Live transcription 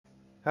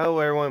Hello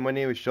everyone, my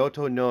name is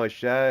Shoto Noah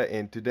Shat,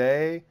 and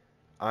today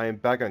I am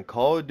back on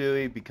Call of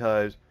Duty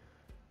because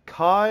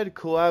COD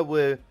collab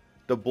with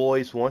the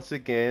boys once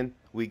again.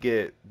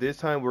 This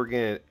time we're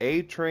getting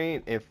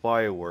A-Train and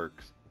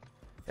Fireworks.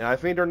 And I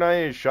think they're not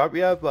in the shop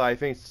yet, but I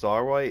think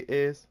Starlight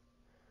is.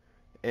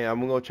 And I'm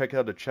gonna go check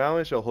out the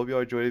challenge, so I hope you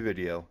all enjoy the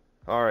video.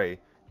 Alright,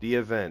 the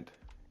event.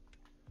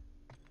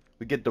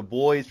 We get the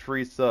boys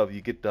free sub.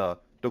 You get the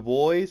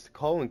boys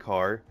calling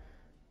card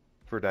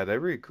for that.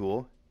 That's really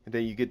cool. And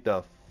then you get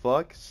the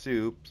fuck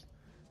soups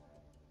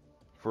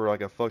for like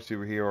a fuck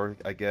superhero,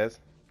 I guess.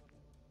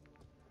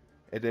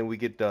 And then we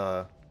get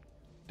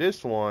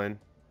this one,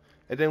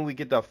 and then we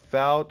get the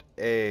Fout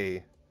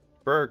a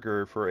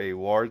burger for a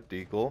Ward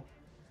Deagle,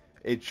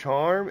 a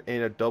charm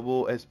and a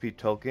double SP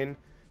token,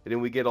 and then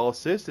we get all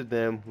six of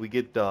them. We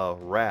get the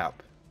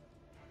wrap.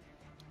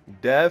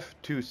 Death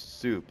to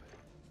Soup.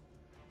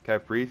 Can I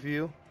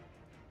preview?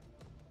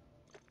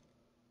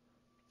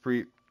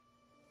 Pre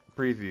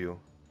preview.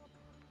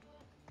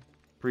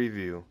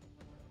 Preview.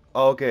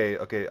 Okay,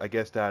 okay, I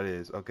guess that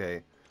is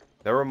okay.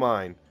 Never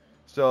mind.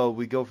 So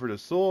we go for the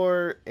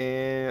sword,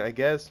 and I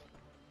guess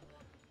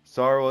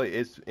Sarwa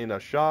is in a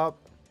shop,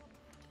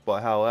 but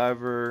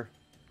however,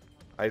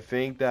 I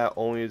think that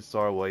only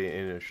Sarwa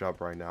in a shop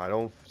right now. I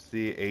don't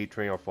see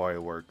A-Train or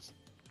Fireworks.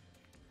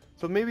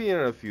 So maybe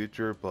in the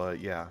future,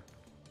 but yeah.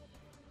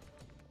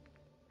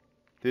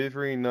 This is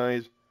really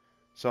nice.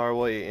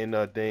 Sarwa in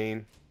a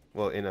Dane,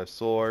 well, in a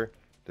sword,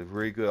 the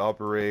very good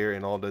operator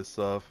and all this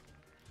stuff.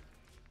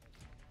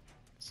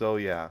 So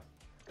yeah.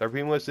 That's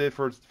pretty much it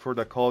for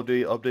the Call of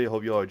Duty update.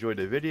 Hope you all enjoyed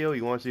the video.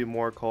 You want to see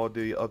more Call of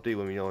Duty update,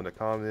 let me know in the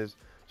comments.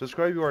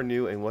 Subscribe if you are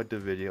new and like the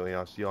video, and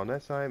I'll see you all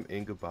next time,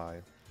 and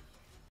goodbye.